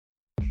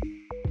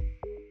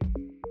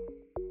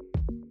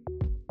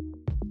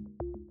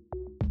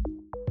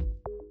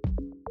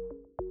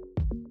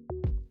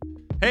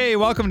Hey,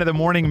 welcome to the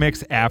Morning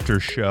Mix After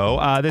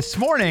Show. This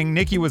morning,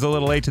 Nikki was a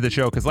little late to the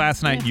show because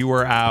last night you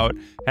were out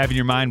having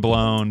your mind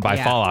blown by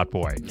Fall Out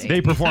Boy.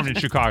 They performed in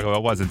Chicago.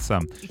 It wasn't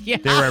some. They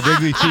were at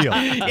Wrigley Field,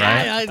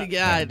 right?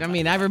 Yeah. I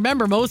mean, I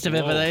remember most of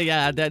it,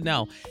 but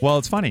no. Well,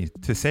 it's funny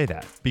to say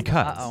that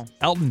because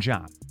Elton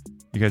John.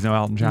 You guys know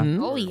Elton John?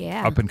 Oh,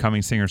 yeah.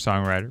 Up-and-coming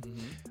singer-songwriter.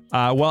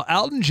 Well,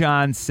 Elton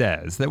John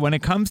says that when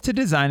it comes to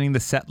designing the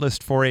set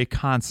list for a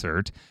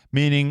concert,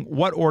 meaning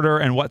what order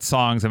and what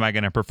songs am I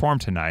going to perform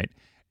tonight,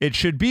 it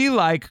should be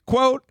like,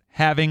 quote,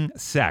 having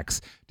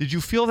sex. Did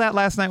you feel that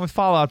last night with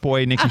Fall Out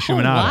Boy, Nikki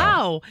Shumanato?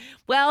 Wow.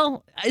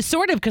 Well,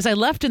 sort of, because I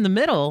left in the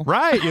middle.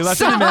 Right, you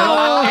left in the middle,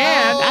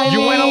 and you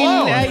went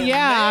alone.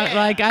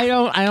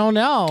 I don't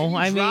know.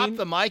 You dropped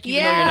the mic,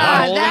 even though you're not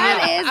Yeah, holding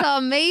that it. is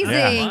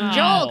amazing. Wow.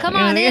 Joel, come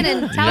on in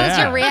and tell us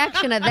your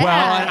reaction to that. Well,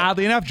 and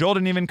oddly enough, Joel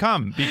didn't even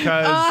come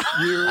because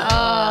you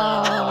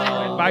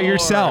by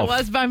yourself. I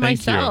was by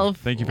myself.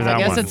 Thank you for that I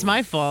guess one. it's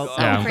my fault.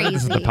 So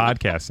This is the crazy.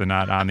 podcast and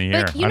not on the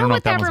air. But you I know don't know what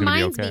if that that one's gonna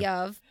be reminds okay. me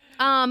of?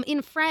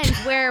 In Friends,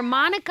 where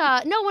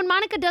Monica, when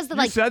Monica does the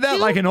You said that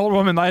two- like an old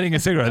woman lighting a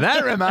cigarette.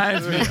 That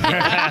reminds me.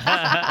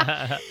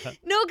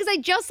 No, because I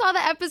just saw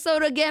the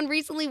episode again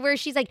recently where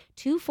she's like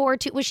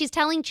 242, where she's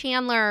telling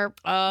Chandler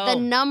the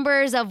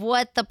numbers of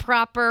what the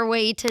proper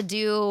way to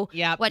do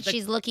what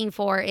she's looking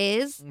for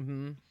is.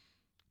 Mm-hmm.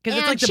 Because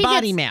it's And like the she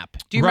body gets- map.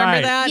 Do you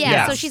remember that? Yeah.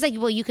 Yes. So she's like,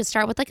 well, you could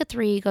start with like a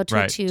 3, go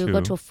to a 2,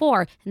 go to a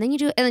 4, and then you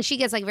do, and then she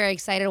gets like very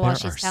excited while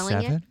she's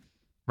telling it.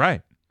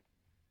 Right.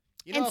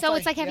 You know, And so if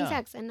it's like having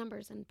sex and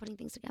numbers and putting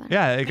things together.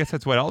 Yeah, I guess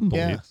that's what Elton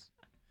believes.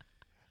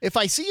 If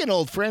I see an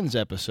old Friends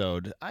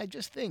episode, I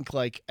just think,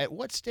 like, at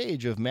what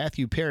stage of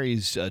Matthew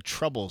Perry's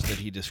troubles that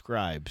he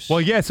describes?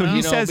 Well, yeah, so he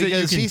You know, says that you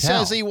because can he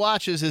tell. says he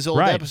watches his old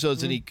Right.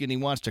 episodes and he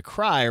wants to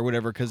cry or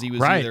whatever because he was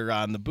Right. either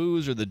on the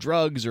booze or the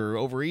drugs or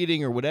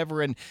overeating or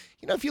whatever. And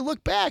you know, if you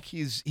look back,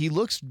 he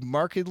looks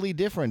markedly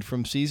different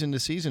from season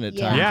to season at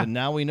times. Yeah. And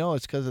now we know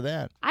it's because of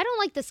that. I don't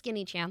like the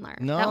skinny Chandler.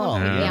 No, that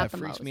one freaked me out it the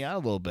freaks most. me out a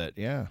little bit.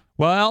 Yeah.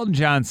 Well, Elton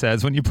John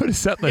says when you put a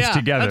set list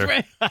together,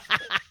 That's right.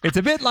 it's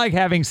a bit like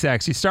having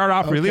sex. You start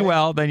off really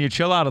well, then you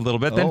chill out a little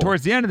bit. Then Oh.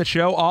 towards the end of the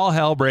show, all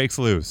hell breaks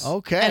loose.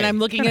 Okay. And I'm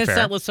looking Kinda at a fair.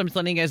 set list, so I'm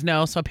letting you guys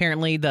know. So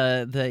apparently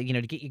the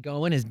to get you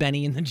going is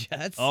Benny and the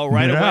Jets. Oh,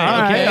 right Yeah, away.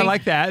 all right, Okay. I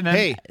like that. And then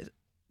Hey.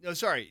 No,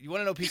 sorry. You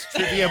want to know a piece of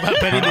trivia about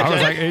Benny the I was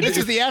Jets? like, This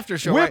is the after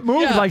show, Whip right?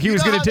 moved like he You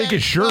was know going how to take that-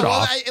 his shirt well,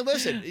 off.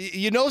 Listen,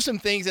 you know some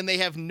things and they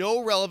have no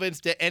relevance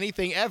to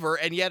anything ever,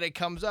 and yet it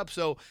comes up.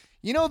 So,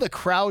 you know the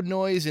crowd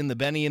noise in the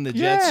Benny and the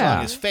Jets Yeah.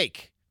 song is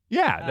fake.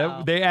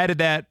 Yeah, they added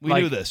that. We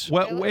knew this.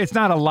 Well, it's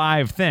not a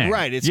live thing.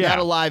 Right. It's Yeah. not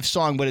a live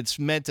song, but it's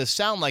meant to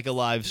sound like a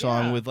live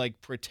song with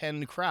like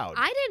pretend crowd.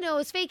 I didn't know it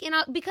was fake, and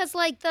because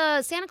like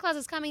the Santa Claus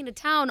is coming to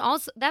town,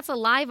 also that's a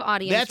live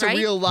audience, That's right? a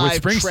real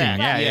live Springsteen, track.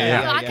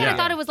 yeah. So I kind of yeah.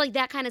 thought it was like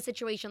that kind of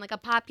situation, like a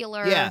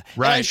popular. Yeah,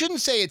 Right. And I shouldn't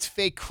say it's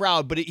fake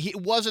crowd, but it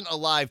wasn't a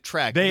live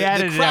track. They the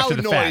added it crowd after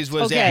the noise fact.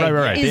 was Okay. added.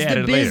 Right. They Is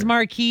added the it Biz later.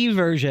 Marquee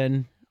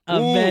version of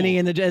Ooh. Benny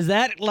and the Jets, is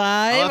that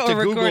live I'll have to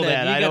or Google recorded?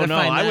 that. You I gotta don't know.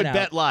 find I that would out.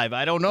 bet live.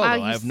 I don't know. Wow,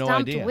 though. I you have no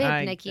stumped idea. Whip,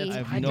 I Nikki.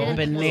 have I no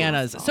didn't know.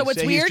 bananas. So what's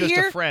Say weird he's just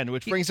here? a friend,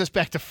 which brings us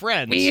back to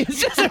Friends. He's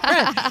just a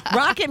friend.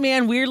 Rocket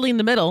Man weirdly in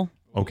the middle.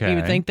 Okay. You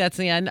would think that's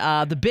the end.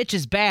 The bitch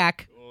is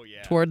back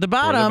yeah. toward the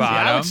bottom.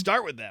 bottom. Yeah, I would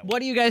start with that. What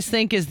do you guys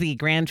think is the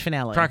grand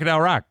finale? Crocodile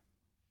Rock.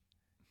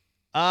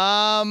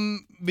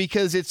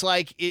 Because it's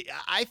like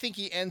I think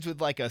he ends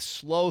with like a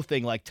slow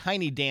thing, like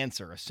Tiny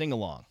Dancer, a sing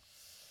along.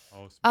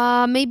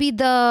 Maybe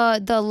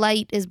the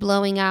light is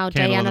blowing out.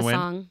 Candle in the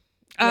Diana Wind?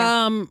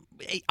 song.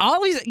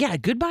 Always,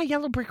 Goodbye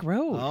Yellow Brick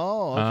Road.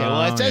 Oh, okay.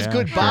 Well, it says yeah,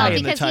 goodbye in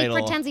the because title.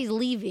 he pretends he's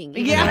leaving.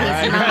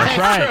 Yeah, He's not.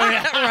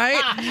 That's right.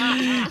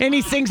 right. And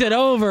he sings it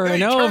over and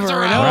he over turns and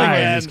around. over. Right.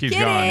 man. It just keeps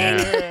going.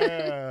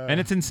 Yeah. And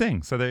it's in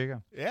Sing, so there you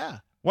go. Yeah.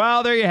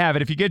 Well, there you have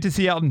it. If you get to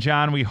see Elton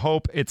John, we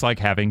hope it's like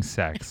having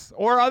sex.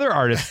 Or other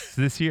artists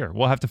this year.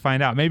 We'll have to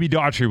find out. Maybe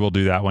Daughtry will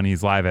do that when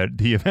he's live at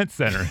the event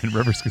center in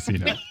Rivers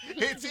Casino.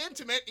 It's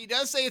intimate. He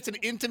does say it's an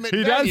intimate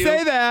He does venue.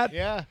 say that.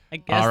 Yeah. I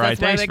guess All right,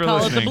 that's why thanks they for call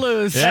listening. it the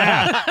blues.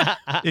 Yeah.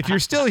 If you're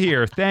still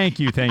here, thank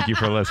you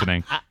for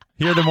listening.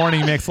 Hear the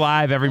Morning Mix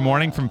live every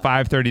morning from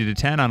 5:30 to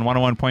 10 on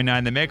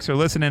 101.9 The Mix, or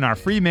listen in our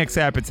free Mix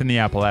app. It's in the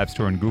Apple App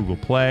Store and Google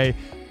Play.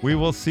 We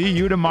will see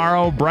you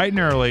tomorrow bright and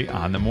early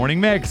on the Morning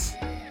Mix.